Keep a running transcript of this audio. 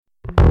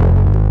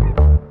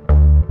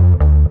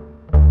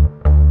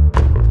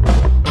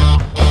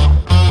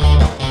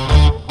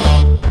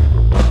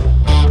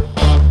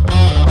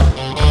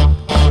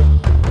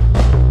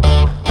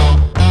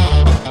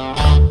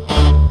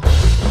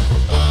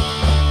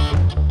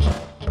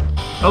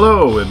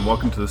Hello, and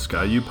welcome to the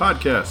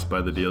Ski-U-Pahdcast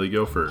by the Daily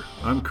Gopher.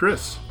 I'm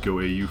Chris,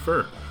 Go AU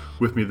Fur.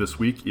 With me this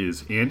week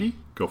is Andy,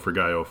 Gopher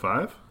Guy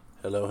 05.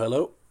 Hello,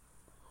 hello.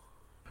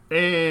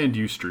 And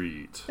U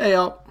Street. Hey,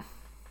 y'all.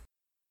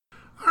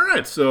 All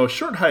right, so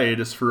short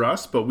hiatus for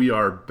us, but we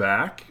are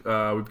back.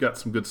 We've got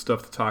some good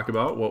stuff to talk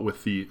about, what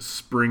with the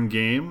spring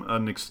game,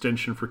 an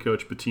extension for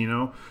Coach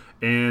Pitino,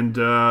 and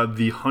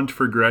the hunt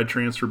for grad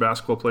transfer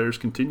basketball players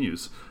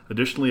continues.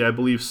 Additionally, I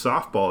believe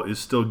softball is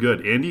still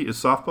good. Andy, is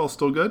softball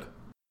still good?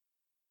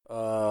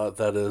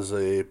 That is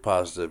a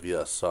positive,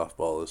 yes.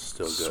 Softball is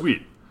still good.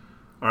 Sweet.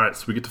 All right,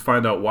 so we get to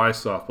find out why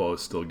softball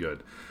is still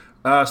good.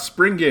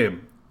 Spring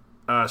game.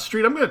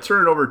 Street, I'm going to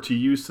turn it over to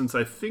you since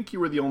I think you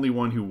were the only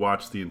one who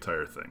watched the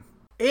entire thing.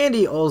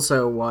 Andy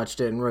also watched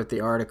it and wrote the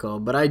article,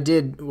 but I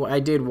did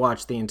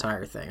watch the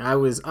entire thing. I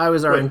was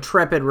our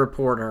intrepid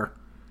reporter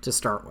to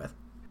start with.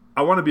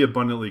 I want to be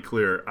abundantly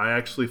clear. I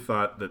actually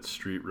thought that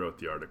Street wrote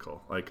the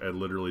article. Like, I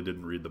literally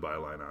didn't read the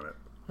byline on it.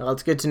 Well,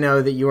 it's good to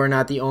know that you are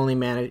not the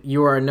only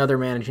you are another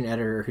managing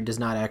editor who does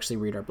not actually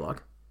read our blog.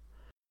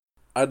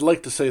 I'd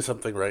like to say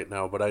something right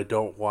now, but I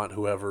don't want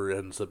whoever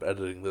ends up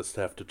editing this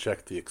to have to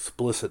check the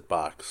explicit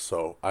box,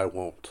 so I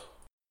won't.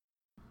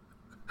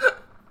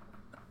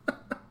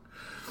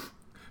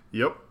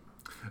 Yep.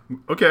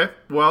 Okay,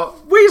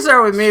 well... We can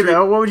start with me,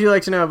 though. What would you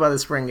like to know about the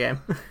spring game?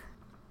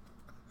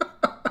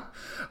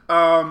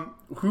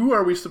 Who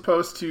are we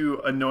supposed to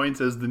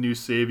anoint as the new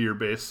savior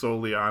based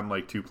solely on,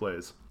 like, 2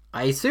 plays?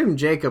 I assume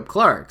Jacob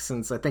Clark,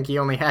 since I think he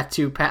only had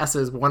 2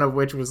 passes, one of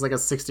which was like a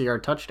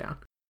 60-yard touchdown.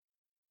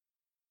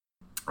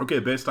 Okay,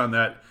 based on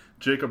that,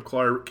 Jacob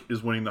Clark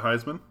is winning the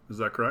Heisman. Is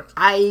that correct?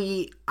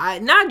 I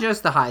not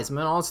just the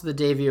Heisman, also the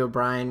Davey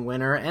O'Brien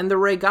winner and the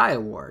Ray Guy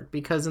Award,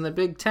 because in the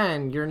Big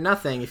Ten, you're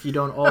nothing if you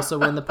don't also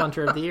win the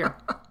Punter of the Year.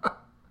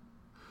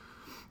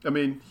 I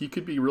mean, he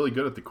could be really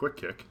good at the quick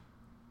kick.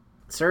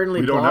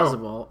 Certainly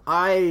plausible.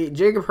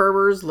 Jacob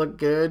Herbers looked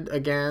good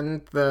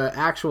again. The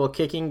actual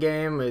kicking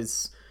game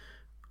is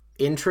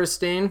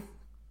interesting.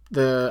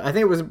 I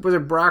think was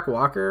it Brock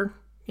Walker,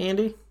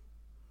 Andy?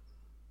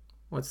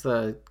 What's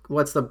the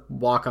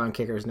walk-on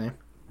kicker's name?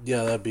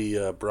 Yeah, that'd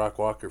be Brock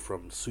Walker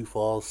from Sioux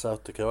Falls,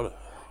 South Dakota.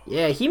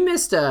 Yeah, he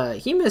missed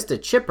a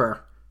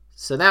chipper,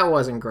 so that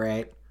wasn't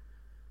great.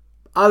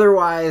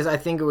 Otherwise, I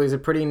think it was a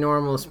pretty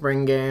normal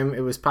spring game.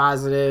 It was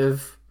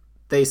positive.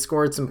 They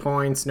scored some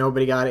points.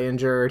 Nobody got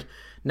injured.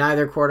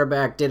 Neither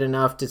quarterback did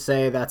enough to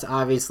say that's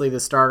obviously the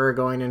starter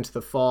going into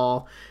the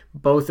fall.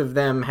 Both of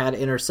them had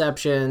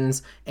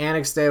interceptions.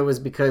 Annexstad was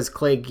because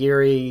Clay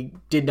Geary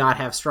did not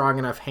have strong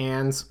enough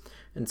hands.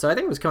 And so I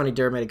think it was Coney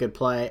Durr made a good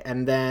play.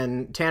 And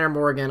then Tanner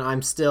Morgan,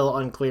 I'm still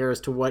unclear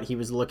as to what he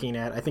was looking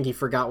at. I think he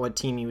forgot what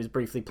team he was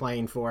briefly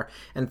playing for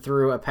and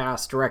threw a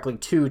pass directly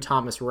to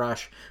Thomas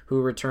Rush,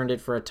 who returned it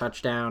for a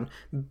touchdown.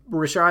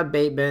 Rashad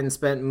Bateman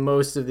spent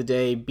most of the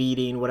day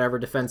beating whatever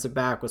defensive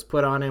back was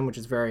put on him, which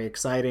is very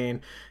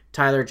exciting.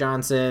 Tyler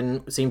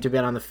Johnson seemed to have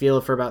been on the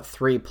field for about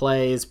 3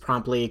 plays,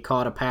 promptly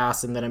caught a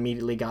pass, and then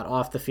immediately got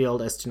off the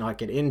field as to not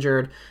get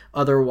injured.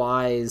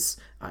 Otherwise,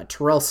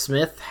 Terrell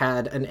Smith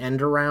had an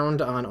end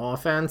around on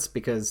offense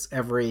because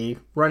every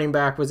running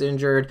back was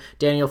injured.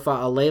 Daniel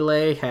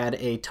Fa'alele had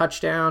a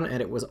touchdown,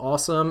 and it was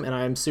awesome, and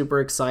I'm super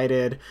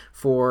excited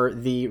for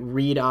the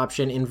read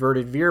option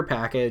inverted veer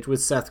package with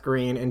Seth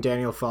Green and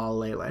Daniel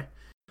Fa'alele.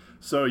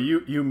 So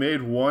you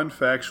made one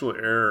factual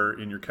error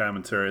in your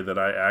commentary that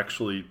I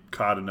actually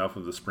caught enough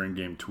of the spring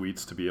game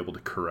tweets to be able to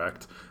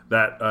correct.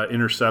 That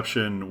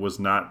interception was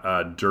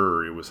not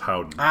Durr, it was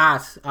Howden.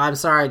 I'm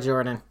sorry,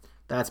 Jordan.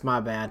 That's my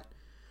bad.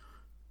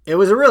 It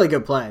was a really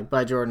good play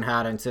by Jordan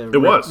Howden to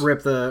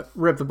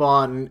rip the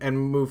ball and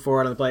move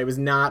forward on the play. It was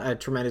not a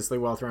tremendously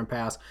well-thrown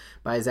pass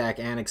by Zach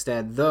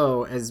Annexstad,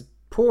 though, as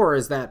poor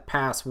as that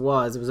pass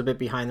was, it was a bit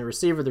behind the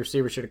receiver. The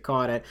receiver should have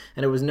caught it,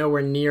 and it was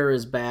nowhere near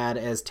as bad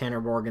as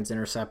Tanner Morgan's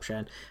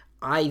interception.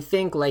 I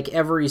think, like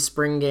every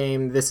spring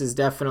game, this is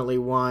definitely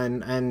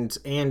one, and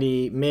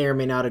Andy may or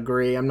may not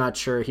agree. I'm not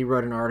sure. He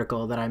wrote an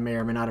article that I may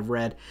or may not have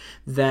read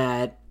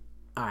that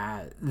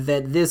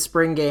this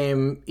spring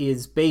game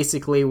is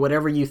basically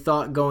whatever you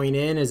thought going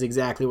in is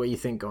exactly what you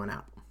think going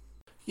out.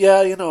 Yeah,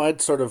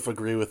 I'd sort of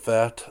agree with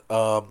that.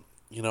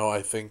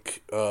 I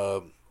think...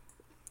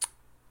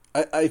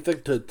 I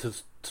think to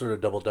sort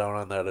of double down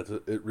on that,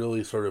 it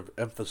really sort of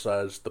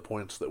emphasized the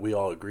points that we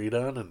all agreed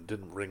on and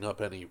didn't bring up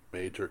any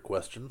major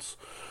questions.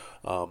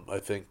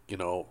 I think,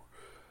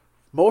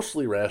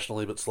 mostly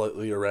rationally but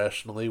slightly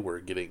irrationally,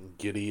 we're getting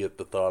giddy at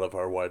the thought of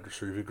our wide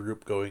receiver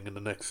group going into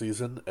next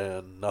season,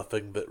 and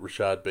nothing that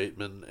Rashad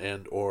Bateman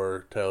and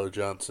or Tyler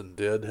Johnson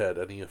did had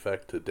any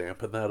effect to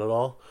dampen that at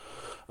all.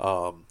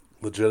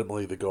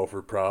 Legitimately, the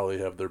Gopher probably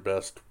have their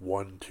best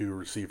 1-2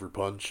 receiver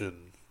punch,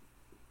 and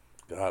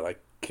God, I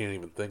can't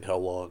even think how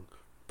long.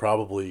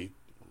 Probably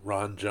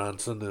Ron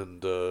Johnson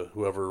and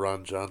whoever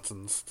Ron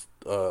Johnson's...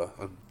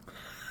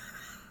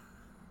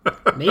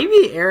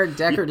 Maybe Eric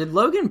Decker. Did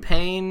Logan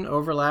Payne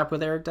overlap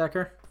with Eric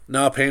Decker?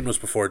 No, Payne was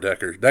before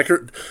Decker.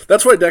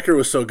 That's why Decker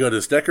was so good,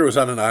 is Decker was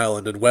on an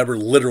island, and Weber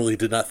literally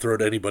did not throw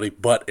to anybody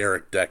but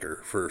Eric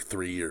Decker for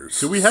 3 years.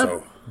 Do we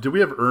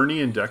have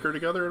Ernie and Decker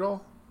together at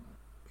all?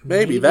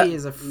 Maybe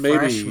he's a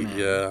freshman.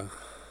 Yeah.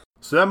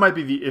 So that might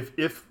be the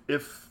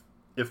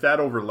if that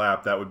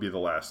overlapped, that would be the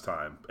last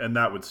time, and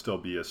that would still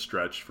be a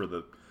stretch for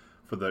the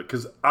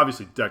because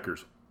obviously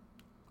Decker's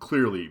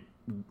clearly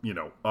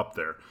up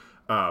there,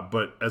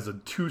 but as a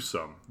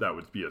twosome, that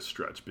would be a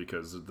stretch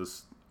because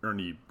this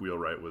Ernie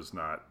Wheelwright was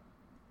not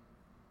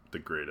the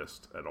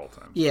greatest at all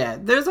times. Yeah,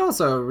 there's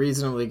also a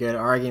reasonably good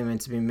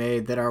argument to be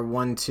made that our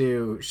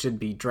 1-2 should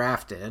be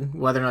drafted.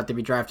 Whether or not they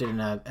be drafted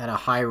at a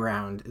high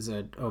round is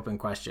an open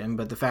question,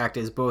 but the fact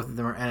is both of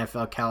them are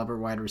NFL caliber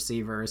wide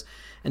receivers,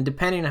 and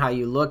depending on how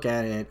you look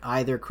at it,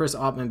 either Chris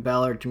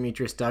Altman-Bell or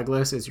Demetrius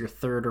Douglas is your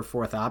third or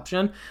fourth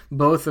option.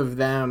 Both of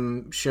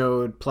them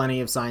showed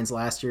plenty of signs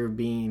last year of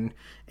being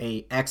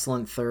a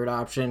excellent third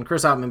option.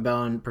 Chris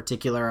Altman-Bell in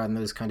particular on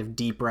those kind of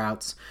deep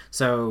routes,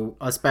 so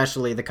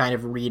especially the kind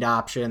of read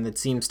option that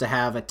seems to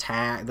have a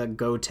tag, the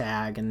go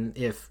tag, and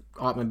if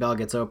Altman-Bell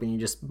gets open, you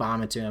just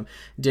bomb it to him,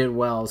 did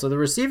well. So the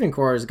receiving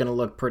core is going to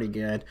look pretty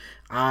good.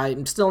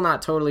 I'm still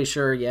not totally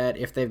sure yet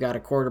if they've got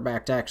a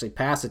quarterback to actually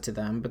pass it to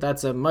them, but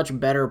that's a much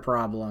better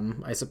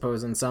problem, I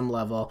suppose, in some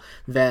level,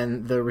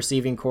 than the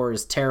receiving core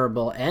is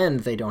terrible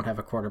and they don't have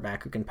a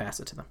quarterback who can pass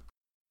it to them.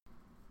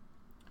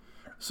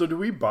 So do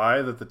we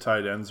buy that the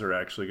tight ends are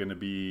actually going to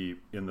be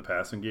in the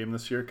passing game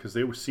this year? Because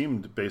they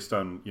seemed, based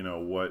on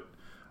what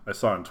I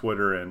saw on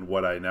Twitter and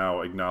what I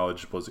now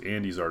acknowledge was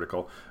Andy's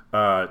article,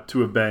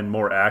 to have been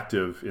more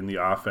active in the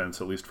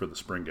offense, at least for the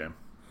spring game.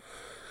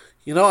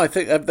 I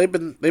think they've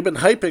been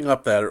hyping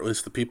up that, or at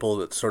least the people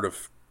that sort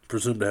of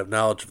presume to have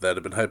knowledge of that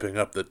have been hyping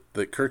up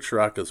that Kirk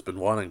Ciarrocca's been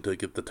wanting to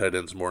get the tight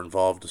ends more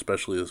involved,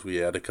 especially as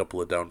we add a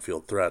couple of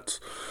downfield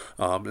threats.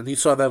 And you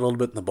saw that a little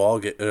bit in the bowl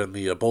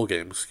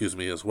game,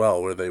 as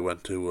well, where they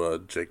went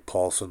to Jake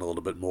Paulson a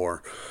little bit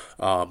more.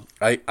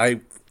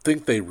 I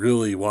think they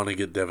really want to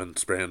get Brevin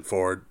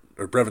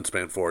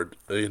Spanford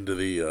into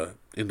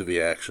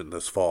the action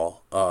this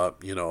fall.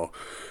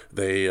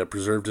 They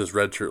preserved his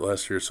red shirt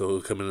last year, so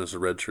he'll come in as a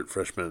red shirt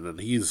freshman, and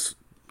he's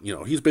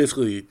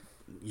basically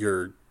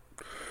your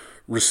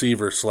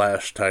receiver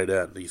 / tight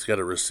end. He's got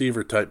a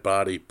receiver type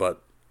body,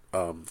 but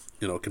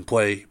can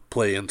play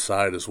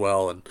inside as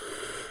well. And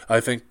I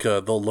think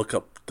they'll look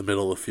up the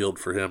middle of the field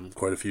for him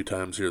quite a few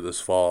times here this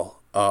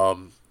fall.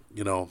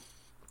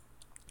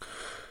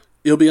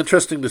 It'll be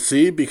interesting to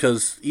see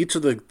because each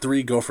of the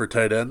three Gopher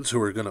tight ends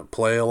who are going to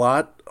play a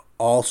lot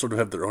all sort of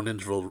have their own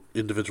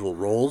individual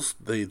roles.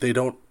 They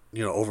don't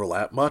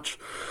overlap much.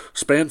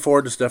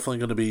 Spanford is definitely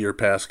going to be your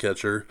pass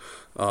catcher.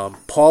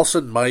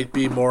 Paulson might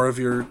be more of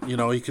your,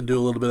 he can do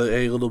a little bit of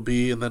A, a little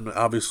B, and then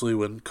obviously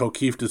when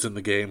Kokieft is in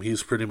the game,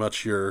 he's pretty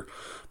much your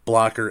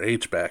blocker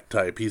H-back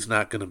type. He's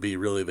not going to be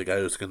really the guy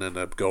who's going to end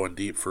up going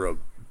deep for a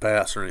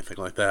pass or anything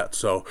like that.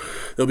 So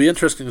it'll be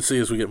interesting to see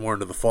as we get more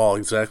into the fall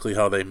exactly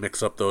how they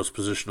mix up those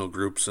positional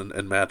groups and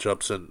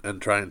matchups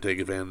and try and take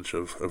advantage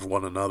of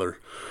one another.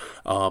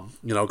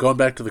 Going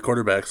back to the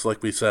quarterbacks,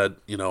 like we said,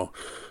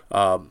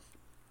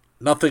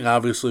 nothing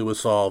obviously was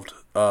solved.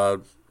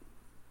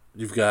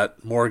 You've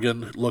got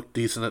Morgan looked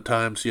decent at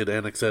times. You had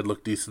Annexhead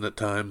look decent at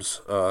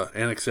times.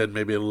 Annexhead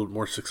maybe a little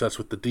more success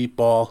with the deep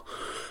ball.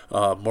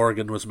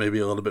 Morgan was maybe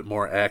a little bit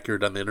more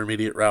accurate on the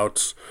intermediate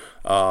routes.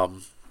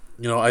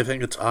 I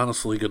think it's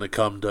honestly going to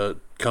come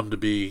to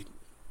be,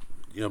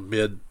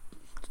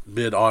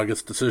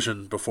 mid-August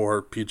decision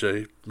before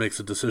PJ makes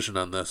a decision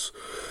on this.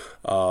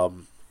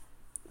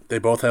 They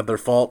both have their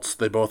faults.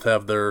 They both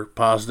have their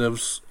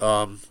positives.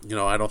 I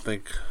don't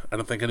think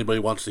anybody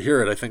wants to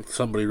hear it. I think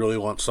somebody really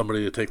wants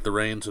somebody to take the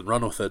reins and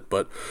run with it.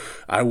 But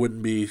I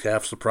wouldn't be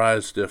half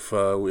surprised if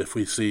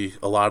we see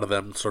a lot of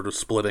them sort of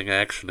splitting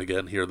action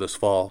again here this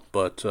fall.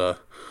 But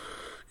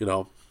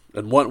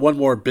and one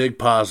more big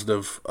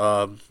positive,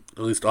 at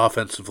least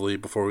offensively,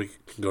 before we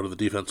can go to the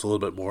defense a little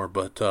bit more.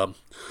 But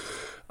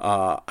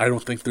I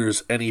don't think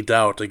there's any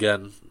doubt,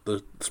 again,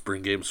 the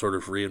spring game sort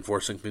of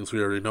reinforcing things we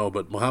already know,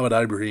 but Mohamed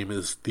Ibrahim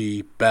is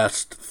the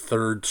best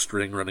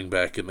third-string running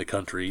back in the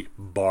country,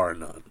 bar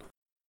none.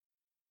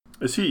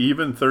 Is he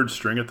even third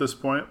string at this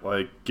point,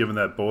 given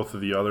that both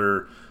of the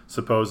other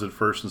supposed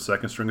first and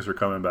second strings are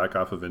coming back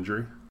off of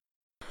injury?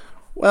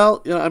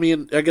 Well,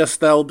 I guess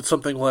that'll be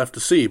something we'll have to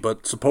see,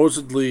 but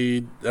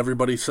supposedly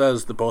everybody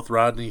says that both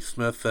Rodney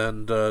Smith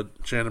and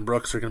Shannon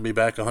Brooks are going to be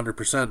back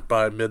 100%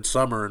 by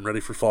midsummer and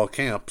ready for fall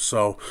camp.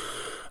 So,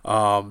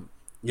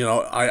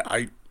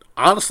 I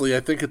honestly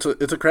think it's a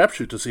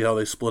crapshoot to see how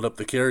they split up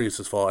the carries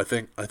this fall. I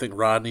think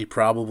Rodney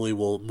probably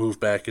will move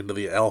back into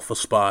the alpha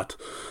spot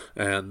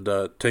and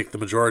take the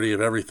majority of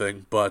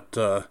everything, but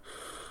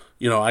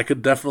I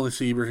could definitely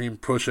see Ibrahim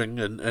pushing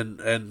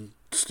and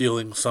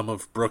stealing some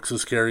of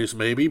Brooks's carries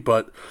maybe,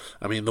 but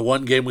the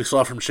one game we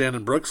saw from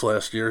Shannon Brooks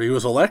last year, he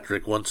was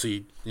electric once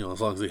he,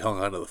 as long as he hung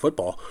on to the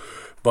football.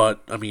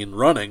 But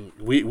running,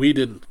 we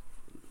didn't,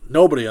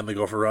 nobody on the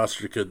Gopher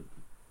roster could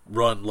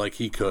run like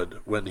he could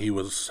when he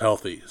was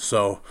healthy.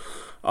 So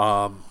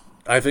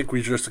I think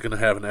we're just going to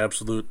have an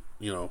absolute,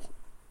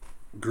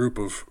 group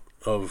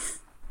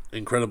of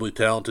incredibly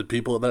talented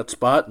people at that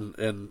spot,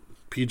 and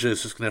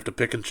PJ's just going to have to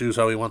pick and choose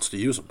how he wants to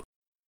use them.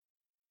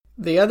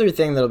 The other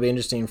thing that'll be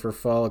interesting for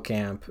fall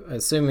camp,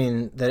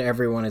 assuming that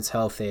everyone is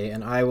healthy,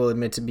 and I will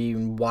admit to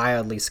being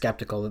wildly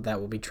skeptical that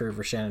will be true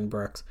for Shannon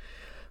Brooks,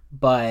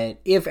 but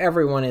if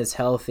everyone is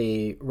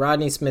healthy,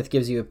 Rodney Smith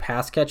gives you a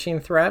pass-catching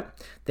threat.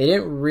 They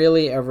didn't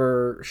really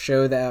ever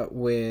show that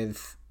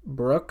with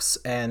Brooks,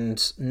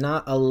 and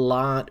not a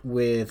lot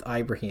with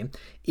Ibrahim.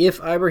 If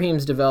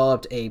Ibrahim's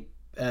developed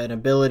an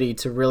ability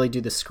to really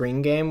do the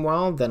screen game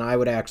well, then I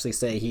would actually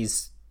say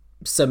he's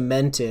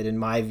cemented, in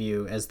my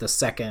view, as the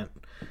second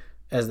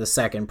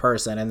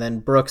person, and then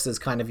Brooks is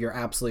kind of your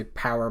absolute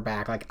power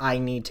back. Like, I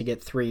need to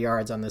get 3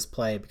 yards on this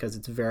play because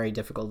it's very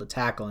difficult to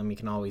tackle him. He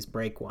can always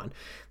break one.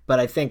 But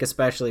I think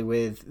especially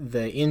with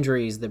the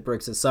injuries that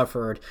Brooks has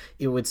suffered,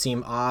 it would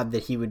seem odd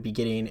that he would be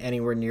getting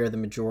anywhere near the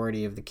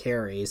majority of the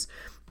carries.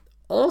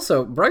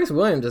 Also, Bryce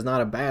Williams is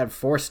not a bad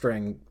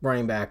 4-string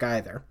running back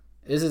either.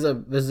 This is a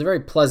very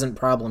pleasant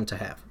problem to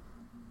have.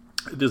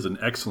 It is an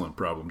excellent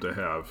problem to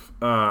have.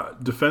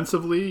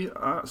 Defensively,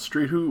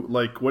 Street,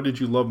 what did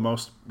you love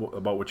most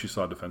about what you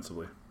saw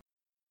defensively?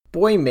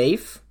 Boy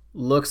Mafe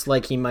looks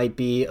like he might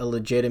be a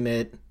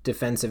legitimate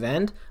defensive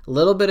end. A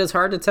little bit is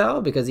hard to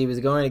tell because he was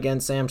going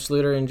against Sam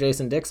Schluter and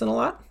Jason Dixon a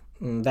lot.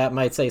 That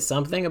might say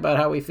something about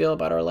how we feel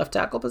about our left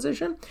tackle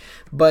position.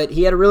 But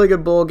he had a really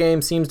good bowl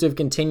game, seems to have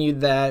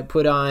continued that,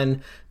 put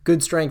on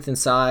good strength and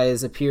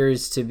size,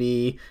 appears to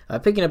be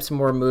picking up some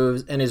more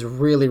moves, and is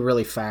really,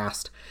 really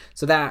fast.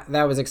 So that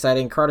was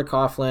exciting. Carter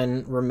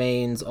Coughlin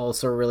remains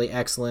also a really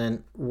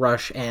excellent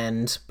rush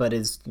end, but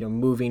is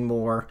moving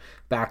more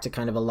back to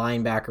kind of a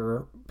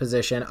linebacker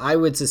position. I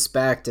would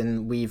suspect,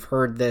 and we've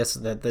heard this,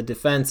 that the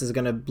defense is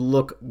going to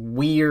look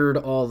weird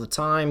all the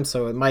time.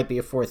 So it might be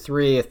a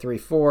 4-3, a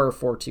 3-4, a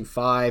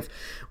 4-2-5,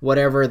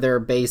 whatever they're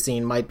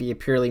basing might be a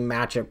purely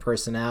matchup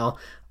personnel.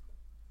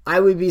 I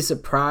would be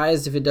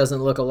surprised if it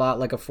doesn't look a lot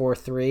like a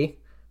 4-3.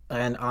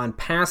 And on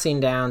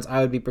passing downs,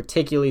 I would be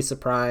particularly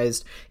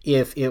surprised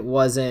if it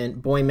wasn't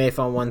Boy Mafe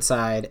on one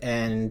side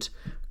and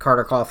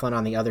Carter Coughlin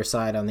on the other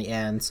side on the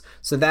ends.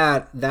 So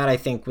that I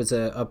think was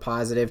a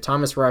positive.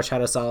 Thomas Rush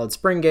had a solid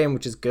spring game,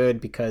 which is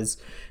good because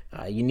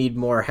you need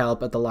more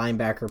help at the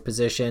linebacker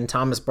position.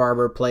 Thomas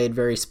Barber played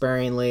very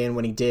sparingly, and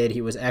when he did,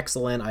 he was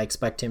excellent. I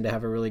expect him to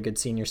have a really good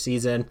senior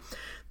season.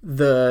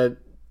 The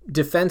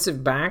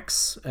defensive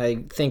backs,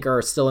 I think,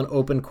 are still an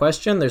open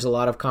question. There's a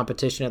lot of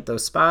competition at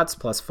those spots,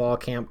 plus fall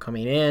camp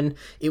coming in.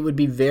 It would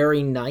be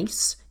very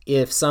nice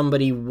if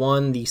somebody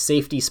won the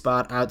safety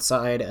spot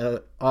outside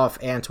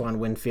off Antoine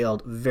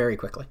Winfield very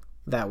quickly.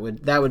 That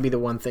would be the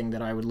one thing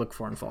that I would look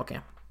for in fall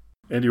camp.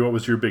 Andy, what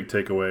was your big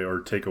takeaway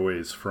or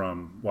takeaways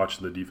from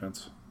watching the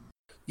defense?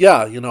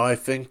 Yeah, I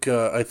think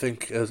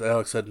as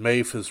Alex said,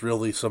 Mafe is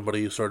really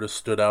somebody who sort of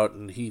stood out,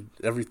 and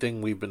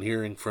everything we've been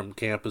hearing from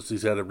camp is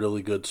he's had a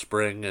really good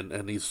spring,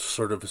 and he's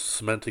sort of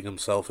cementing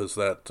himself as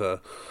that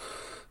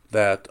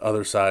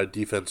other side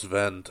defensive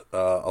end,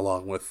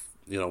 along with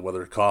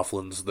whether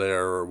Coughlin's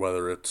there or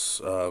whether it's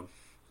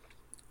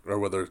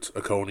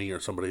Oconee or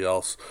somebody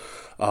else.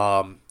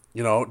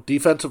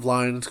 Defensive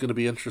line is going to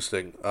be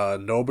interesting.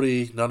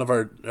 None of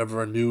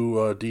our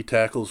new D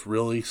tackles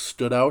really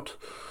stood out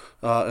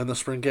in the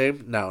spring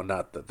game. Now,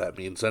 not that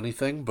means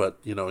anything, but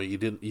you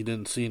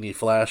didn't see any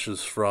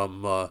flashes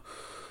from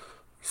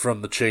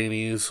the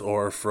Cheneys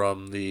or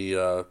from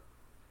the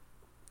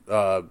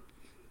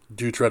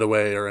Do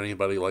Treadaway or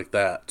anybody like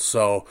that.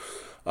 So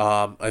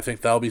I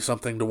think that'll be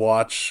something to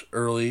watch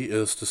early,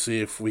 is to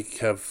see if we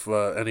have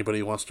anybody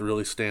who wants to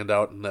really stand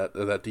out in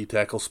that D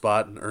tackle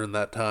spot and earn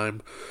that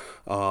time.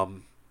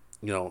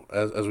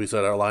 As we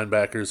said, our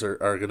linebackers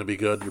are going to be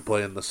good. You're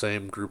playing the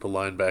same group of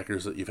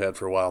linebackers that you've had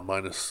for a while,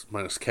 minus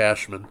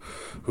Cashman,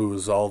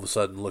 who's all of a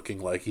sudden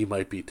looking like he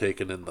might be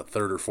taken in the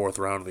 3rd or 4th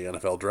round of the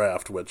NFL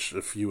draft, which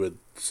if you had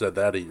said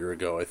that a year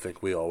ago, I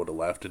think we all would have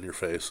laughed in your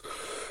face.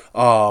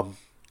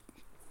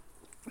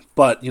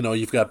 But,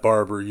 you've got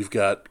Barber, you've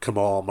got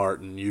Kamal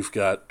Martin, you've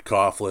got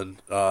Coughlin,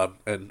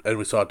 and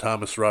we saw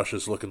Thomas Rush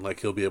is looking like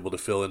he'll be able to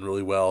fill in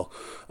really well.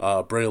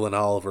 Braylon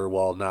Oliver,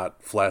 while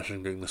not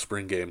flashing during the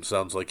spring game,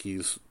 sounds like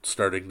he's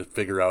starting to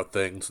figure out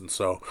things. And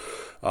so,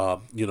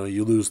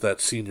 you lose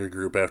that senior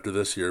group after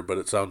this year, but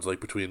it sounds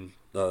like between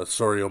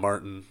Sorio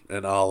Martin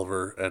and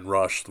Oliver and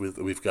Rush,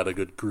 we've got a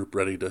good group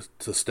ready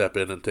to step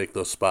in and take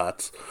those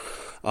spots.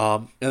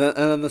 And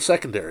then the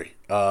secondary,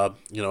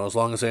 as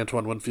long as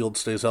Antoine Winfield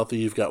stays healthy,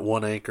 you've got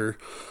one anchor.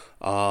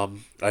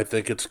 I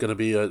think it's going to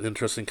be an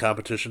interesting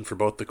competition for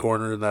both the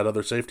corner and that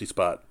other safety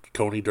spot.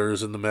 Coney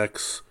Durr's in the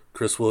mix.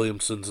 Chris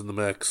Williamson's in the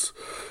mix.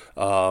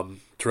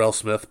 Terrell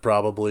Smith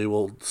probably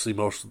will see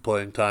most of the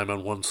playing time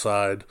on one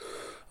side.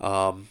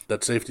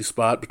 That safety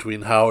spot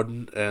between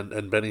Howden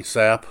and Benny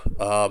Sapp,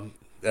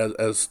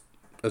 as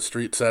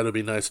Street said, it'd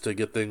be nice to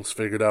get things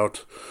figured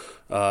out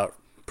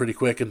pretty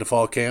quick into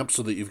fall camp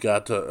so that you've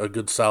got a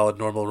good solid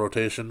normal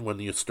rotation when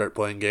you start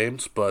playing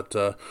games. But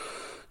all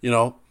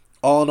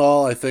in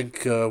all, I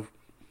think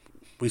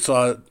we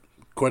saw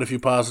quite a few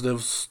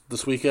positives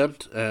this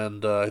weekend,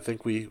 and I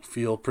think we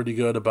feel pretty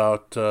good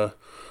about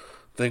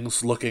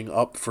things looking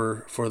up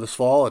for this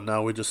fall, and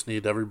now we just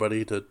need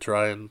everybody to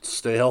try and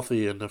stay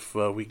healthy, and if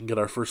we can get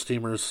our first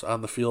teamers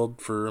on the field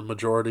for a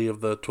majority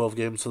of the 12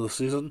 games of the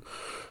season,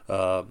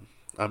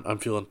 I'm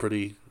feeling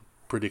pretty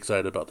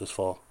excited about this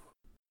fall.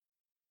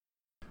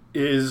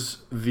 Is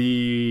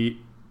the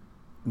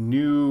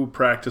new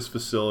practice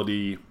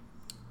facility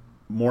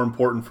more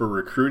important for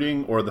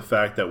recruiting, or the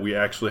fact that we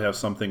actually have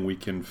something we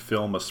can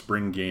film a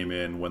spring game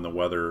in when the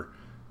weather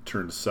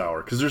turns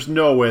sour? Because there's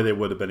no way they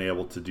would have been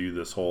able to do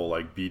this whole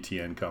like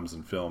BTN comes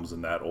and films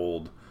in that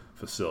old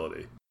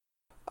facility.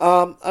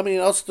 I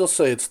mean, I'll still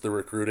say it's the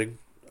recruiting.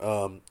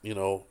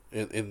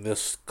 In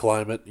this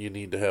climate, you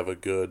need to have a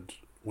good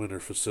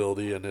winter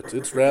facility, and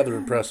it's rather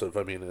impressive.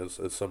 I mean, as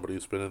somebody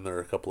who's been in there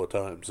a couple of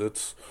times,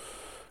 it's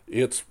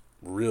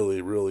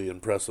really, really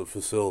impressive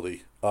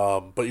facility.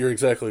 But you're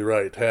exactly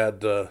right.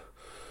 Had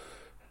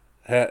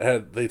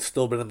they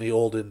still been in the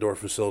old indoor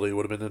facility, it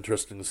would have been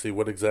interesting to see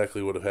what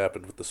exactly would have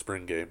happened with the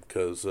spring game.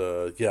 Because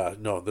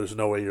there's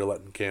no way you're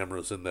letting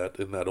cameras in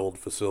that old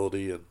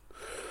facility, and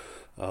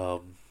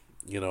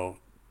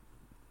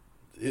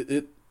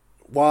it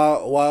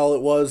while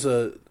it was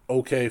a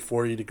okay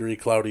 40-degree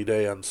cloudy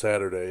day on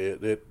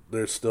Saturday,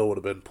 there still would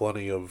have been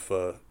plenty of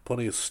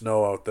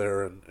snow out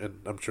there,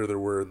 and I'm sure there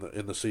were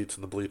in the seats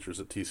and the bleachers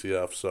at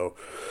TCF. So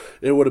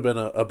it would have been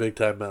a big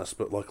time mess,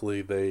 but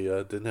luckily they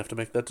didn't have to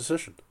make that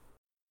decision.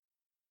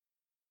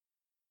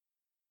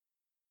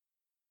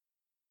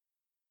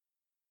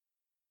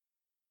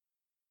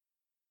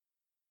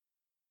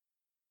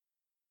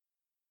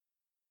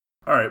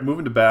 All right,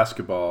 moving to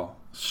basketball.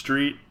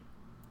 Street,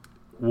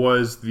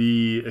 was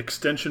the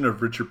extension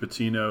of Richard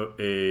Pitino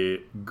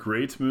a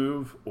great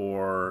move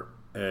or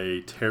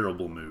a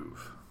terrible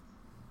move?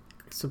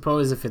 I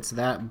suppose if it's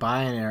that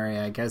binary,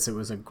 I guess it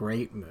was a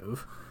great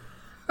move.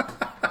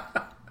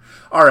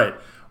 All right.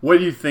 What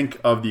do you think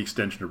of the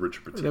extension of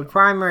Richard Pitino? The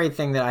primary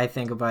thing that I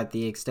think about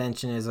the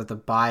extension is that the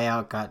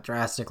buyout got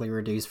drastically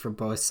reduced for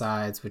both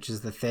sides, which is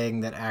the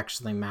thing that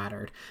actually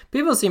mattered.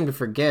 People seem to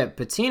forget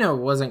Pitino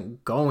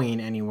wasn't going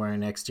anywhere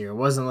next year. It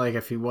wasn't like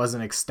if he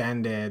wasn't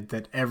extended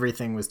that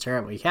everything was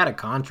terrible. He had a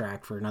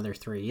contract for another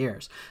 3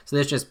 years. So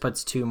this just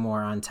puts 2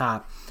 more on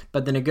top.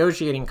 But the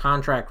negotiating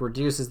contract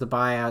reduces the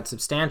buyout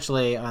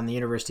substantially on the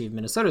University of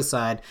Minnesota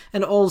side,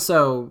 and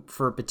also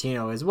for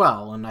Pitino as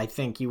well. And I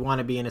think you want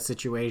to be in a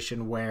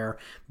situation where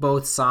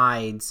both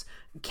sides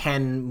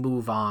can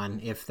move on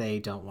if they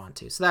don't want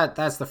to. So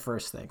that's the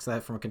first thing. So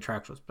that from a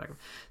contractual perspective.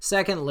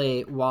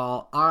 Secondly,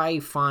 while I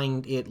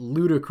find it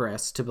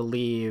ludicrous to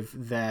believe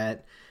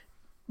that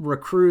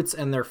recruits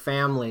and their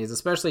families,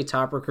 especially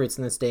top recruits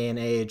in this day and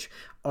age,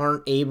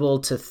 aren't able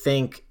to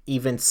think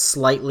even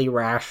slightly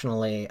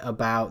rationally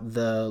about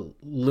the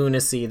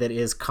lunacy that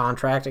is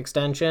contract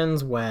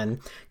extensions when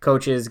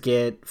coaches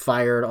get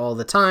fired all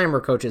the time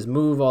or coaches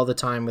move all the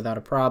time without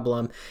a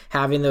problem.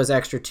 Having those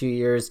extra 2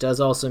 years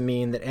does also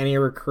mean that any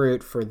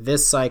recruit for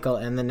this cycle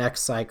and the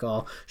next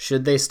cycle,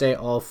 should they stay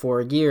all 4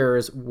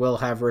 years, will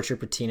have Richard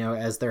Pitino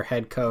as their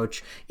head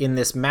coach in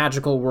this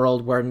magical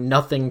world where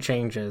nothing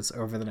changes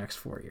over the next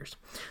 4 years.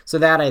 So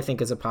that I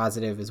think is a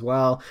positive as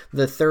well.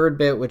 The third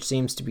bit, which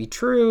seems to be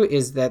true,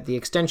 is that the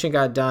extension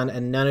got done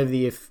and none of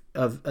the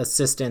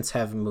assistants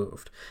have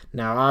moved.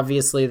 Now,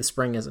 obviously, the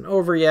spring isn't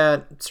over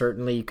yet.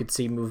 Certainly, you could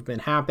see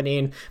movement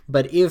happening.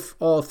 But if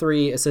all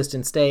 3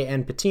 assistants stay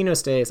and Pitino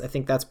stays, I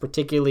think that's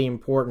particularly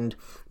important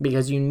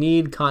because you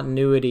need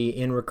continuity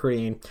in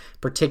recruiting,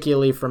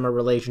 particularly from a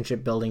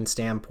relationship building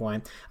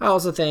standpoint. I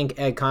also think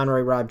Ed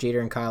Conroy, Rob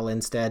Jeter, and Kyle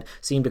Lindstedt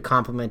seem to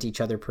complement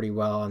each other pretty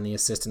well on the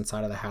assistant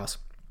side of the house.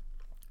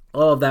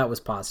 All of that was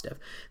positive.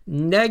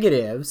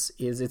 Negatives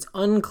is it's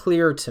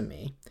unclear to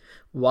me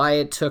why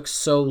it took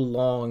so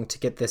long to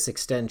get this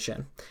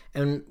extension.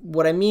 And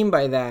what I mean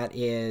by that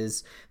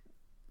is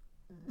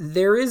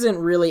there isn't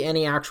really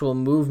any actual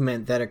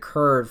movement that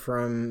occurred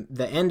from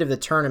the end of the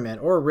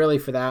tournament, or really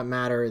for that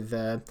matter,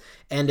 the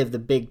end of the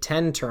Big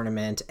Ten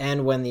tournament,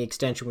 and when the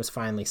extension was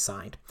finally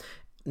signed.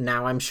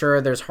 Now, I'm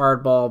sure there's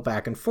hardball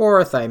back and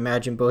forth. I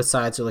imagine both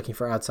sides are looking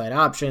for outside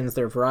options.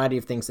 There are a variety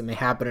of things that may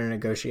happen in a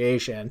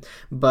negotiation.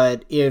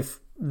 But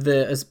if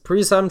the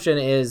presumption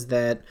is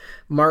that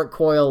Mark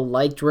Coyle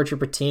liked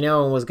Richard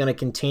Pitino and was going to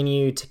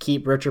continue to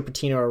keep Richard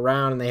Pitino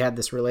around and they had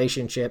this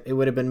relationship, it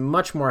would have been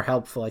much more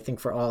helpful, I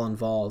think, for all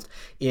involved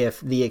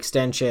if the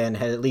extension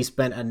had at least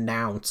been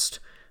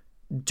announced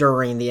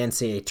during the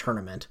NCAA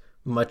tournament.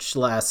 Much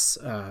less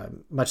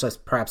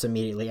perhaps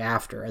immediately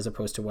after, as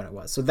opposed to when it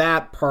was. So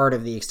that part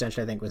of the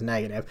extension I think was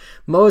negative.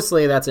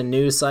 Mostly that's a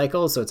news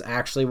cycle, so it's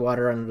actually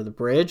water under the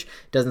bridge.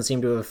 Doesn't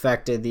seem to have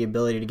affected the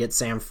ability to get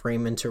Sam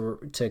Freeman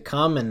to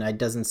come, and it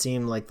doesn't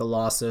seem like the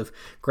loss of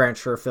Grant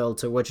Sherfield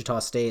to Wichita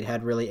State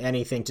had really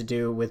anything to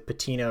do with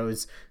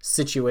Pitino's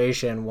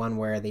situation one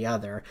way or the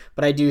other.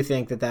 But I do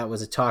think that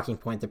was a talking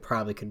point that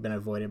probably could have been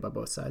avoided by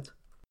both sides.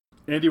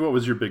 Andy, what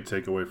was your big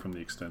takeaway from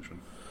the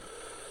extension?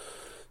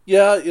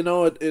 Yeah,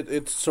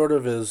 it sort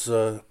of is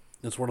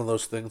it's one of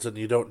those things, and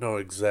you don't know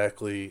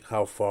exactly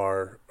how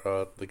far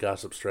the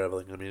gossip's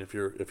traveling. I mean, if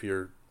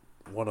you're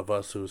one of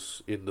us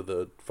who's into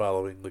the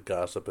following the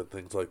gossip and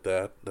things like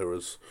that, there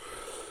was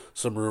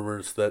some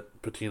rumors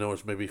that Patino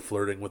was maybe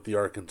flirting with the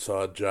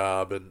Arkansas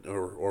job, and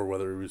or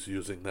whether he was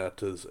using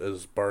that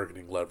as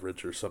bargaining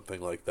leverage or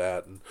something like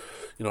that. And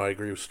I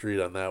agree with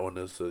Street on that one.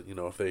 Is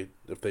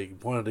if they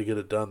wanted to get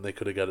it done, they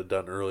could have got it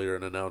done earlier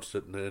and announced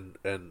it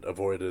and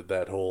avoided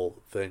that whole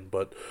thing.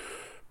 But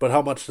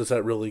how much does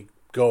that really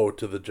go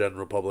to the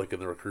general public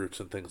and the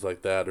recruits and things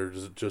like that, or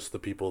is it just the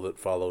people that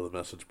follow the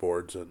message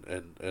boards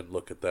and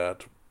look at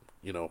that?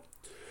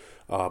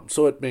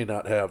 So it may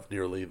not have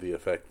nearly the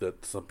effect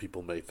that some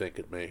people may think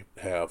it may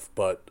have.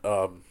 But,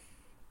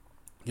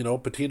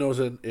 Patino's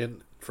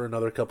in for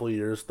another couple of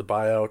years. The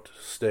buyout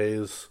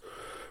stays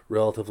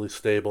relatively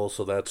stable,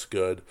 so that's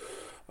good.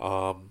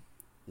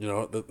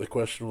 The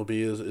question will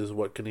be is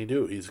what can he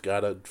do? He's got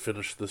to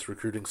finish this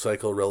recruiting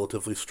cycle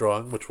relatively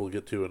strong, which we'll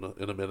get to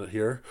in a minute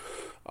here.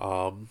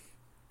 The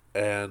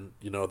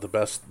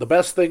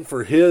best thing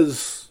for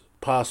his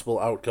possible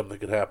outcome that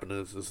could happen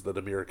is that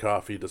Amir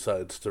Coffey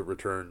decides to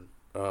return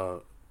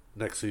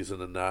next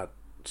season and not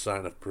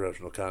sign a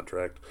professional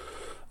contract.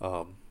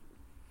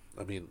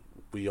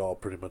 We all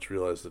pretty much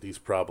realize that he's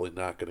probably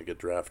not going to get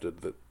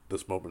drafted at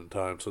this moment in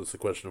time, so it's the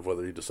question of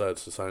whether he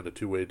decides to sign a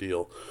two-way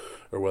deal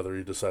or whether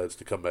he decides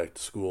to come back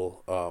to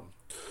school.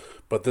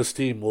 But this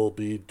team will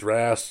be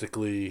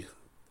drastically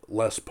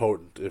less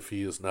potent if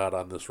he is not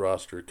on this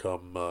roster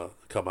come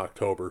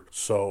October.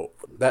 So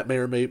that may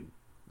or may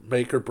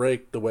make or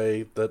break the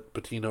way that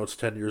Patino's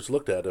tenure is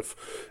looked at.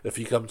 If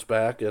he comes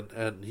back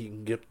and he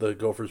can get the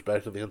Gophers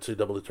back to the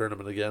NCAA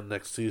tournament again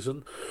next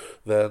season,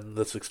 then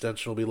this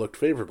extension will be looked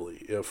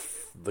favorably.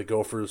 If the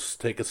Gophers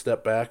take a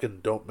step back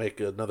and don't make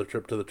another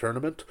trip to the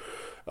tournament,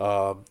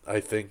 I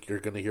think you're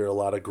going to hear a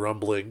lot of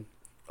grumbling,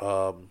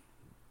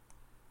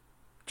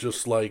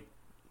 just like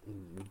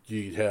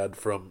you had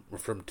from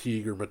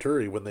Teague or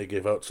Maturi when they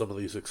gave out some of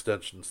these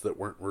extensions that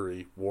weren't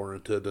really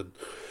warranted,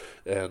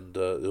 and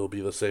it'll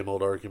be the same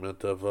old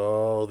argument of,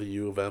 the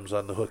U of M's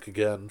on the hook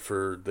again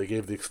for they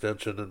gave the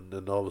extension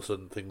and all of a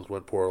sudden things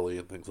went poorly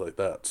and things like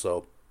that.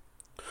 So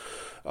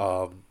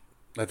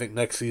I think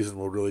next season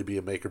will really be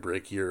a make or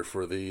break year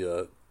for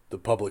the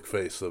public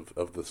face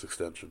of this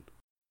extension.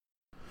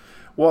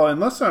 Well,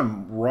 unless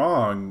I'm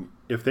wrong,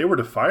 if they were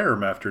to fire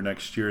him after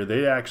next year,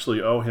 they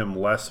actually owe him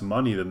less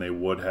money than they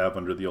would have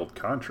under the old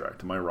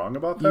contract. Am I wrong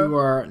about that? You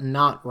are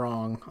not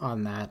wrong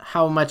on that.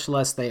 How much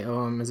less they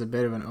owe him is a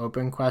bit of an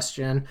open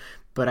question,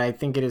 but I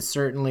think it is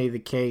certainly the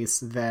case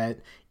that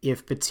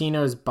if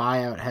Patino's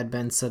buyout had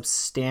been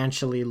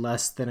substantially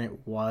less than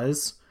it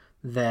was,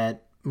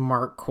 that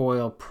Mark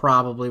Coyle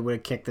probably would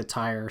have kicked the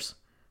tires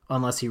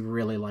unless he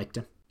really liked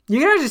him. You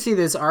can actually see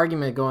this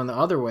argument going the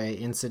other way,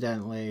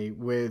 incidentally,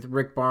 with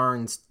Rick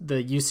Barnes,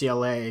 the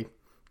UCLA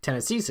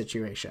Tennessee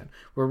situation,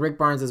 where Rick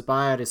Barnes'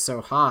 buyout is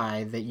so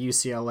high that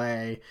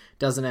UCLA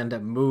doesn't end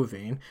up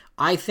moving.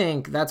 I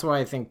think that's why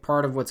I think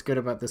part of what's good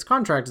about this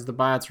contract is the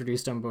buyout's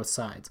reduced on both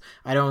sides.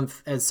 I don't,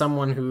 as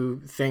someone who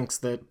thinks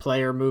that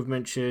player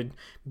movement should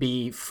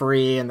be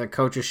free and the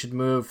coaches should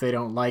move if they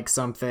don't like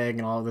something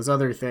and all those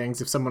other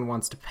things, if someone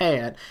wants to pay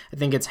it, I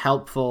think it's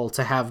helpful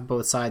to have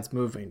both sides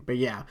moving. But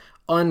yeah,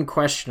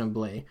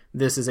 unquestionably,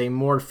 this is a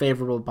more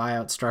favorable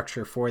buyout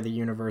structure for the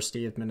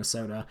University of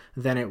Minnesota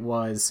than it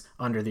was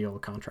under the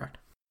old contract.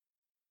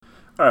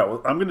 All right,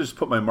 well, I'm going to just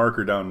put my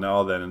marker down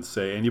now then and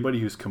say anybody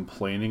who's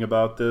complaining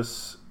about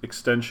this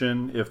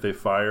extension, if they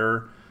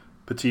fire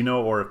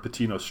Patino or if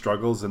Patino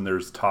struggles and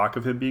there's talk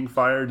of him being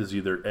fired, is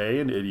either A,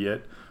 an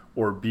idiot,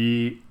 or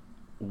B,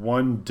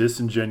 one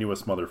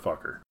disingenuous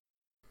motherfucker.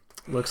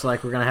 Looks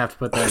like we're going to have to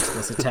put that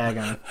explicit tag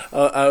on.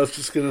 I was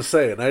just going to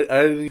say, and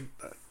I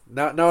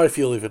now I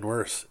feel even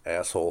worse,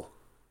 asshole.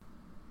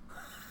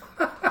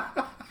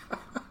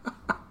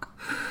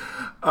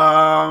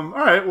 All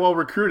right, well,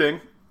 recruiting.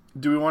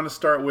 Do we want to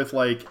start with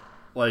like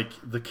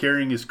the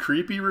caring is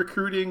creepy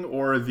recruiting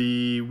or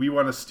the we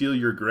want to steal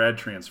your grad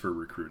transfer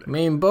recruiting? I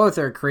mean, both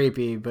are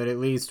creepy, but at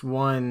least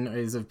one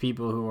is of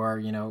people who are,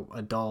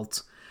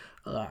 adults.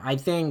 I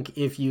think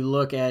if you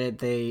look at it,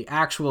 the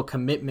actual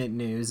commitment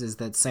news is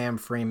that Sam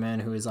Freeman,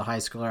 who is a high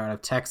schooler out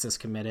of Texas,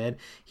 committed.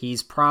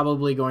 He's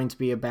probably going to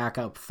be a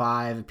backup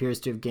 5, appears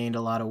to have gained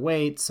a lot of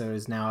weight, so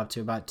is now up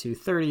to about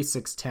 230,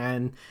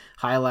 6'10".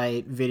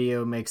 Highlight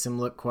video makes him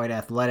look quite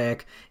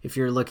athletic. If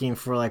you're looking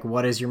for,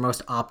 what is your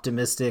most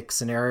optimistic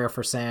scenario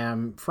for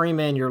Sam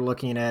Freeman, you're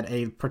looking at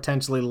a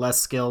potentially less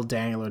skilled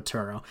Daniel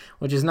Otero,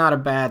 which is not a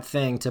bad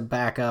thing to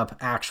back up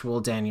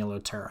actual Daniel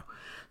Otero.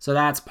 So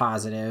that's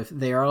positive.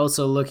 They are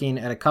also looking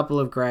at a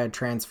couple of grad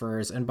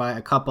transfers, and by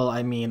a couple,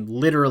 I mean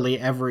literally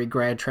every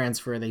grad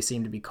transfer they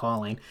seem to be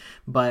calling.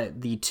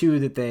 But the two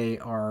that they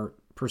are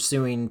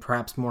pursuing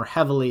perhaps more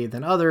heavily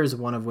than others,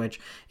 one of which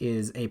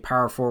is a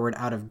power forward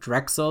out of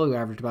Drexel who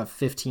averaged about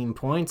 15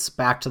 points,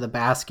 back to the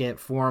basket,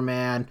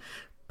 4-man,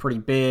 pretty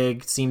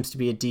big, seems to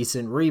be a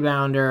decent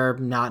rebounder,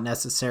 not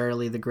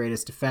necessarily the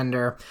greatest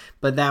defender,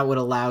 but that would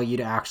allow you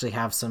to actually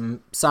have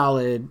some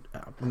solid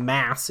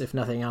mass, if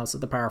nothing else,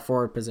 at the power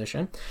forward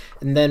position.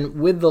 And then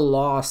with the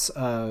loss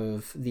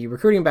of the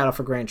recruiting battle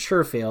for Grant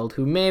Sherfield,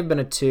 who may have been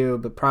a 2,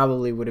 but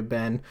probably would have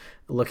been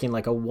looking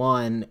like a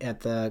 1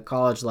 at the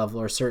college level,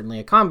 or certainly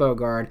a combo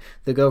guard,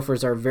 the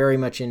Gophers are very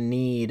much in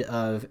need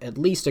of at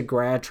least a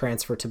grad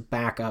transfer to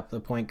back up the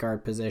point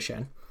guard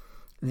position.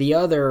 The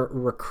other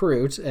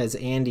recruit, as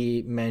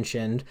Andy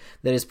mentioned,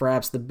 that is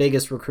perhaps the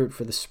biggest recruit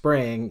for the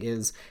spring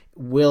is,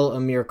 will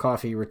Amir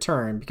Coffey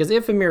return? Because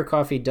if Amir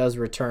Coffey does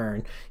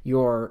return,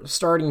 your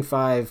starting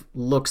 5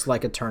 looks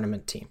like a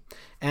tournament team.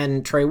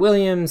 And Trey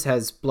Williams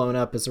has blown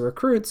up as a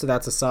recruit, so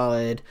that's a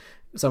solid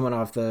someone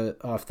off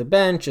the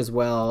bench, as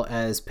well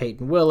as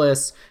Peyton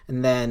Willis.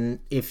 And then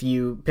if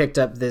you picked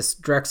up this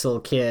Drexel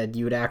kid,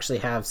 you would actually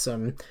have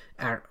some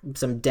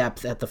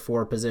depth at the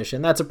 4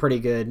 position. That's a pretty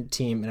good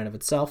team in and of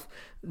itself.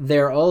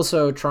 They're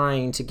also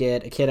trying to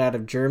get a kid out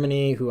of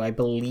Germany who I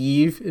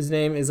believe his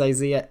name is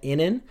Isaiah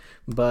Innen,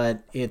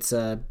 but it's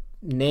a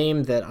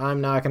name that I'm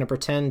not going to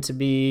pretend to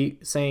be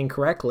saying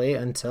correctly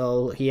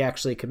until he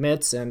actually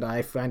commits and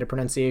I find a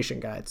pronunciation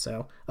guide.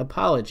 So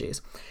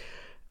apologies.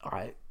 All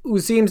right. Who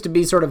seems to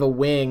be sort of a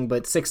wing,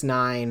 but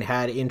 6'9",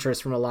 had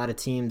interest from a lot of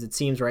teams. It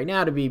seems right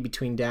now to be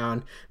between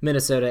down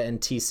Minnesota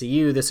and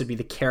TCU. This would be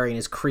the carrying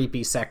his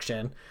creepy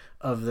section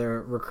of the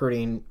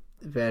recruiting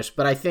fish.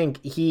 But I think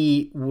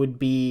he would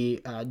be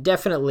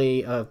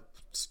definitely a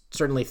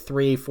certainly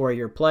 3-4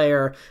 year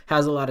player,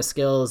 has a lot of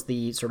skills.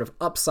 The sort of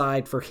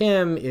upside for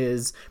him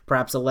is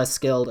perhaps a less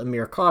skilled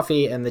Amir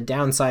Coffey, and the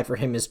downside for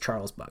him is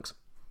Charles Buggs.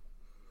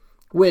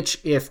 Which,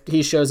 if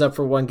he shows up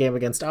for one game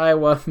against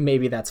Iowa,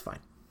 maybe that's fine.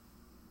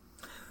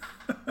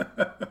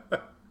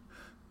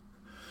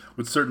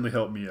 Would certainly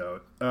help me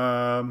out.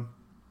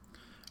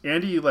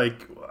 Andy, I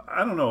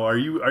don't know.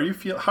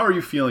 How are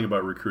you feeling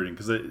about recruiting?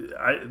 Because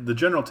the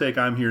general take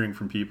I'm hearing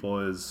from people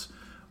is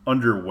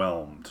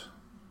underwhelmed.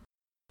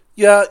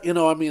 Yeah,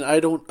 I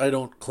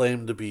don't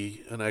claim to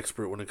be an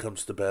expert when it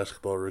comes to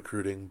basketball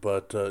recruiting,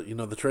 but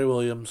the Trey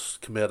Williams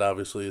commit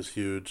obviously is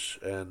huge,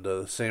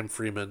 and Sam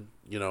Freeman,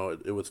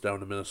 it was down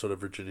to Minnesota,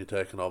 Virginia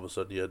Tech, and all of a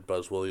sudden you had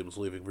Buzz Williams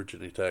leaving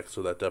Virginia Tech,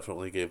 so that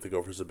definitely gave the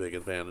Gophers a big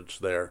advantage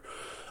there.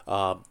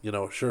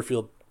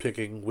 Sherfield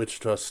picking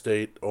Wichita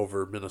State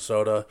over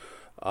Minnesota,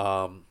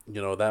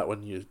 that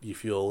one you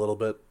feel a little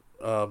bit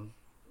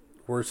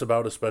worse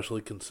about,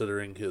 especially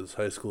considering his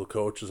high school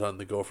coach is on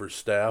the Gophers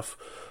staff.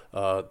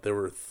 There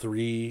were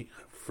 3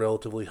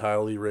 relatively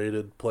highly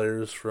rated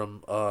players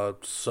from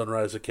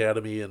Sunrise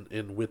Academy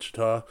in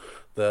Wichita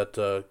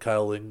that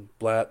Kyle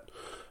Lingblatt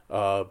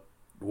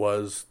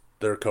was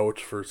their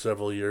coach for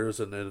several years,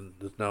 and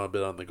has now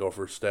been on the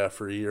Gophers staff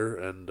for a year,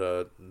 and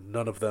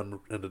none of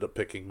them ended up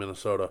picking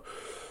Minnesota.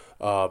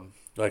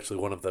 Actually,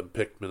 one of them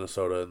picked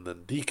Minnesota and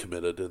then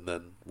decommitted and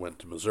then went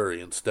to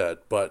Missouri instead.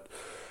 But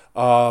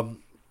I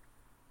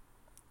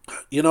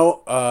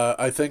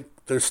think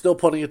there's still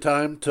plenty of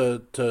time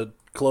to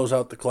close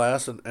out the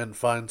class and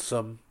find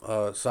some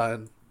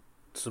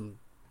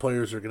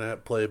players who are going to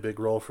play a big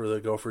role for the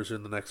Gophers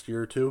in the next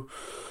year or two.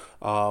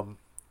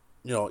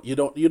 You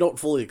don't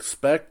fully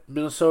expect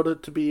Minnesota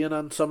to be in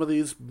on some of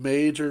these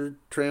major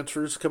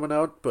transfers coming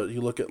out, but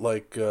you look at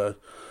you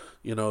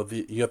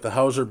got the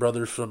Hauser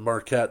brothers from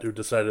Marquette who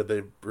decided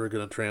they were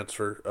going to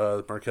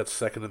transfer. Marquette's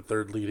second and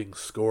third leading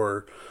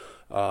scorer.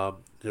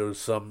 There was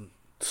some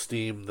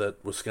steam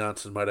that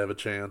Wisconsin might have a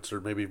chance,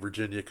 or maybe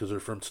Virginia because they're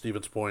from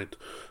Stevens Point,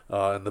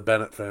 and the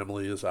Bennett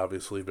family is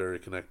obviously very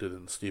connected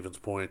in Stevens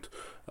Point.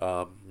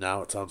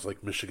 Now it sounds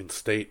like Michigan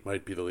State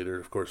might be the leader.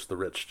 Of course, the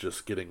rich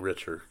just getting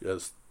richer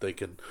as they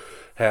can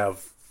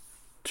have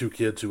 2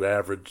 kids who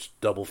average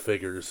double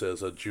figures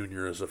as a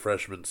junior, as a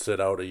freshman, sit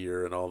out a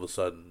year, and all of a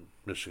sudden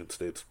Michigan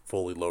State's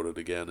fully loaded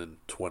again in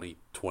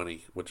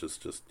 2020, which is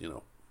just,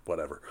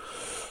 whatever.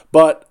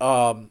 But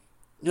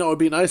it'd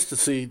be nice to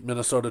see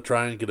Minnesota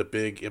try and get a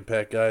big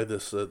impact guy.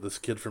 This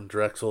kid from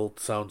Drexel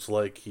sounds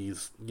like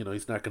he's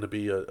not going to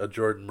be a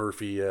Jordan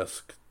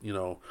Murphy-esque,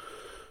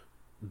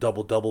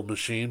 double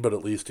machine, but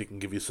at least he can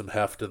give you some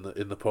heft in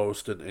the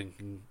post and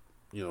can,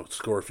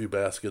 score a few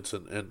baskets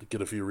and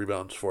get a few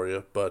rebounds for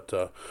you. But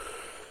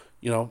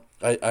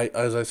I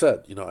as I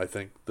said, I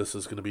think this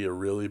is going to be a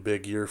really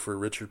big year for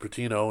Richard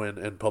Pitino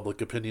and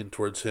public opinion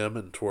towards him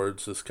and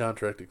towards this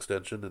contract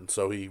extension, and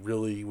so he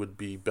really would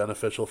be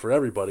beneficial for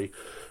everybody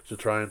to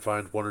try and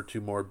find 1 or 2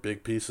 more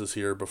big pieces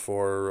here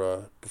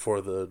before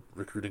the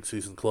recruiting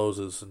season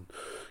closes, and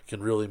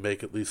can really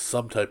make at least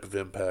some type of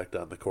impact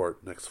on the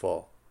court next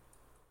fall.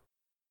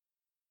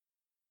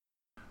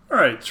 All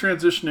right,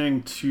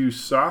 transitioning to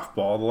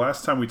softball. The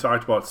last time we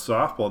talked about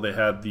softball, they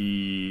had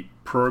the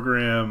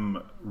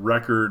program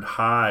record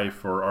high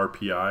for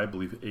RPI, I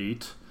believe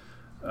 8.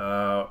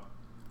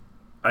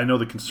 I know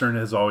the concern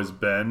has always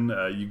been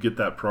you get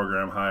that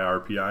program high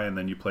RPI and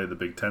then you play the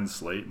Big Ten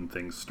slate and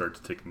things start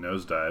to take a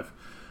nosedive.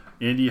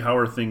 Andy, how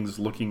are things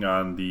looking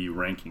on the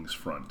rankings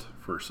front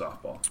for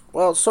softball?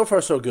 Well, so far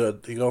so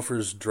good. The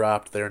Gophers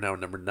dropped. They're now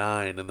number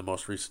 9 in the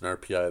most recent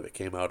RPI that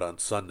came out on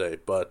Sunday.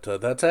 But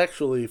that's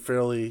actually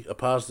fairly a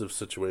positive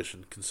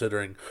situation,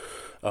 considering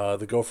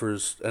the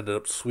Gophers ended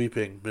up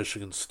sweeping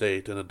Michigan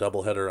State in a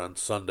doubleheader on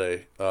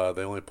Sunday. They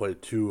only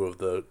played 2 of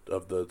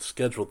the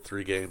scheduled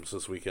 3 games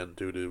this weekend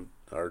due to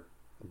our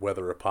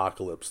weather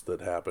apocalypse that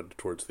happened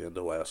towards the end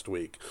of last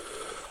week.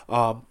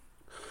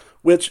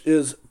 Which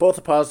is both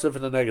a positive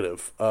and a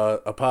negative.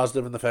 A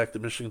positive in the fact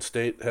that Michigan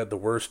State had the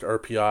worst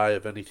RPI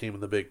of any team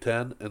in the Big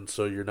Ten, and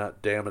so you're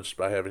not damaged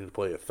by having to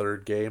play a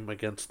third game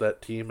against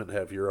that team and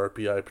have your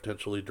RPI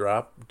potentially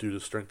drop due to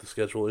strength of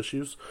schedule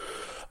issues.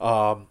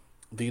 The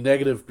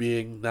negative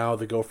being now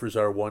the Gophers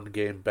are 1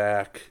 game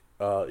back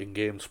in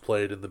games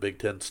played in the Big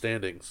Ten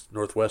standings.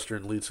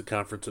 Northwestern leads the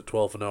conference at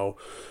 12-0.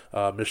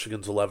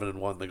 Michigan's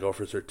 11-1. The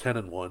Gophers are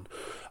 10-1.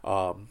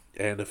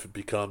 And if it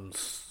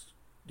becomes...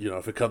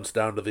 if it comes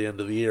down to the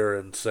end of the year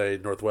and, say,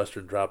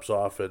 Northwestern drops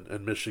off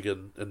and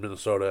Michigan and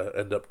Minnesota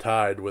end up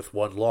tied with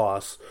 1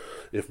 loss,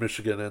 if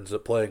Michigan ends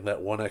up playing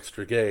that 1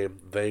 extra game,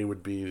 they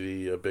would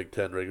be the Big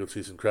Ten regular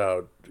season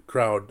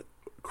crown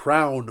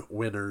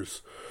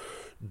winners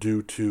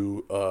due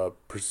to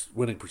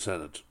winning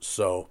percentage.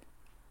 So,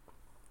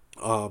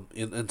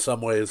 in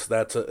some ways,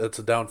 it's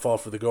a downfall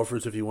for the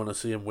Gophers if you want to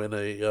see them win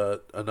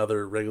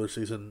another regular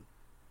season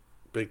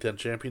Big Ten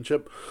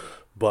championship,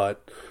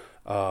 but...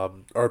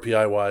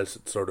 RPI wise,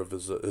 it sort of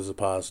is a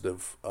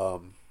positive.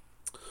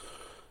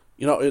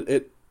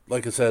 It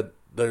like I said,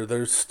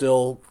 they're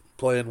still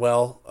playing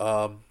well.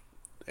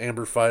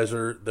 Amber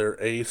Pfizer, their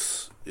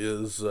ace,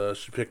 is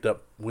she picked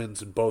up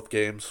wins in both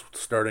games,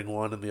 starting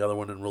one and the other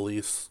one in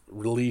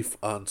relief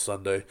on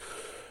Sunday.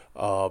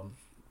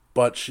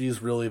 But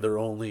she's really their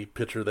only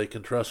pitcher they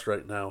can trust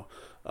right now.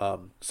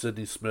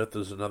 Sydney Smith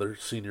is another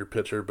senior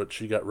pitcher, but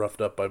she got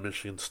roughed up by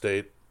Michigan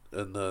State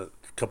in the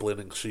couple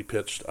innings she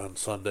pitched on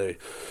Sunday.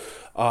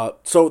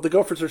 So the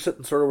Gophers are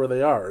sitting sort of where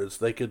they are, is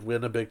they could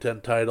win a Big Ten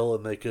title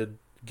and they could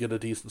get a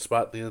decent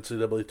spot in the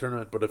NCAA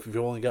tournament, but if you've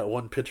only got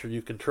one pitcher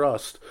you can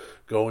trust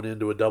going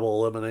into a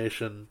double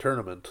elimination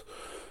tournament,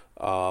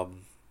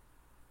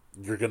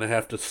 you're going to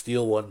have to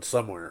steal one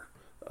somewhere,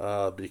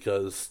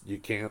 because you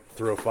can't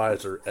throw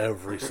Pfizer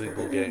every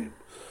single game.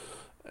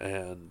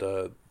 And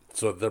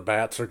so their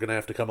bats are going to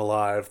have to come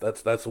alive.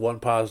 That's one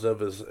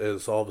positive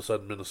is all of a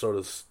sudden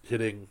Minnesota's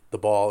hitting the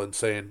ball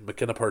insane.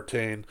 McKenna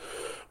Partain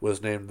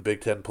was named the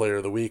Big Ten Player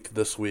of the Week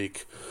this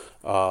week.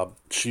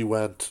 She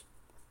went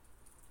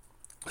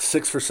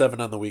 6 for 7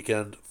 on the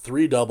weekend,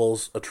 3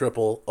 doubles, a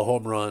triple, a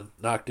home run,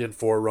 knocked in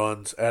 4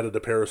 runs, added a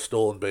pair of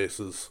stolen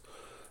bases.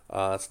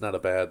 That's not a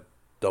bad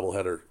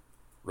doubleheader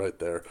right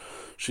there.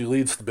 She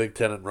leads the Big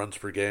Ten in runs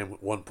per game,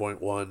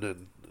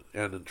 1.1,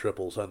 and in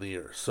triples on the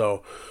year.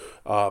 So,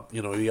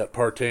 you got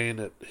Partain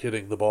at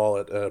hitting the ball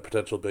at a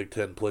potential Big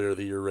Ten Player of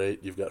the Year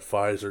rate. You've got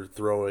Pfizer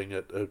throwing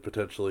at a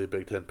potentially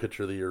Big Ten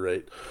Pitcher of the Year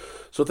rate.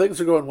 So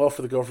things are going well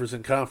for the Gophers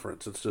in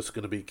conference. It's just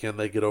going to be, can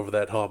they get over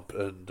that hump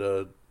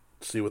and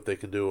see what they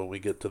can do when we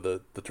get to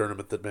the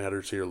tournament that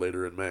matters here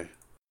later in May.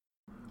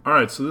 All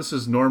right, so this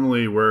is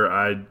normally where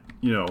I,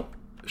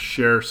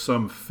 share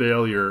some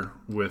failure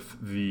with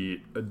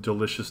the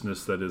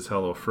deliciousness that is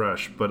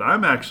HelloFresh, but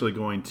I'm actually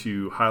going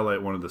to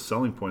highlight one of the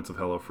selling points of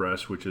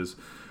HelloFresh, which is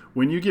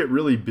when you get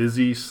really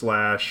busy /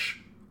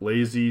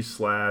 lazy /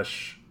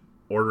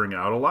 ordering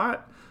out a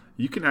lot,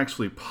 you can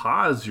actually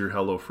pause your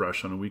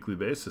HelloFresh on a weekly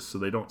basis so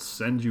they don't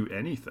send you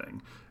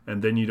anything,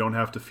 and then you don't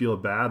have to feel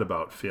bad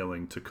about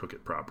failing to cook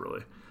it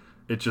properly.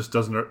 It just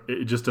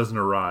doesn't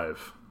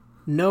arrive.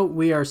 Note,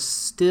 we are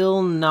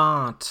still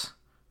not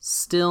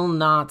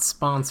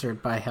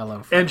sponsored by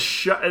HelloFresh. And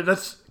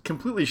that's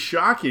completely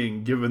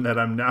shocking, given that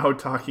I'm now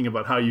talking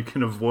about how you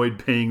can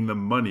avoid paying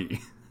them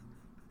money.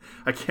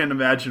 I can't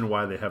imagine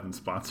why they haven't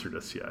sponsored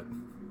us yet.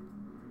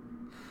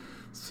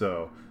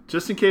 So,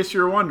 just in case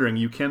you're wondering,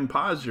 you can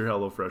pause your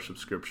HelloFresh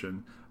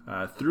subscription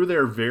through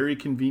their very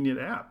convenient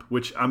app,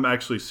 which I'm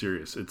actually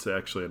serious. It's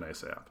actually a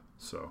nice app.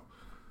 So,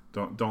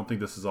 don't think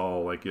this is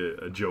all like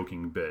a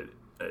joking bit.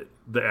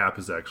 The app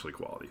is actually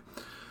quality.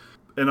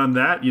 And on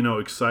that,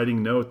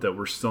 exciting note that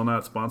we're still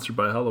not sponsored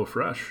by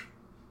HelloFresh.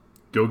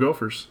 Go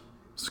Gophers.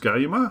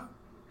 Ski-U-Pahdcast.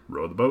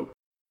 Row the boat.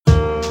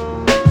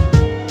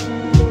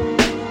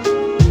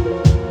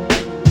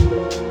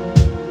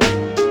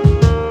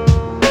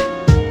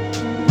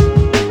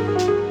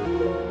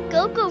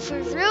 Go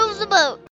Gophers, row the boat.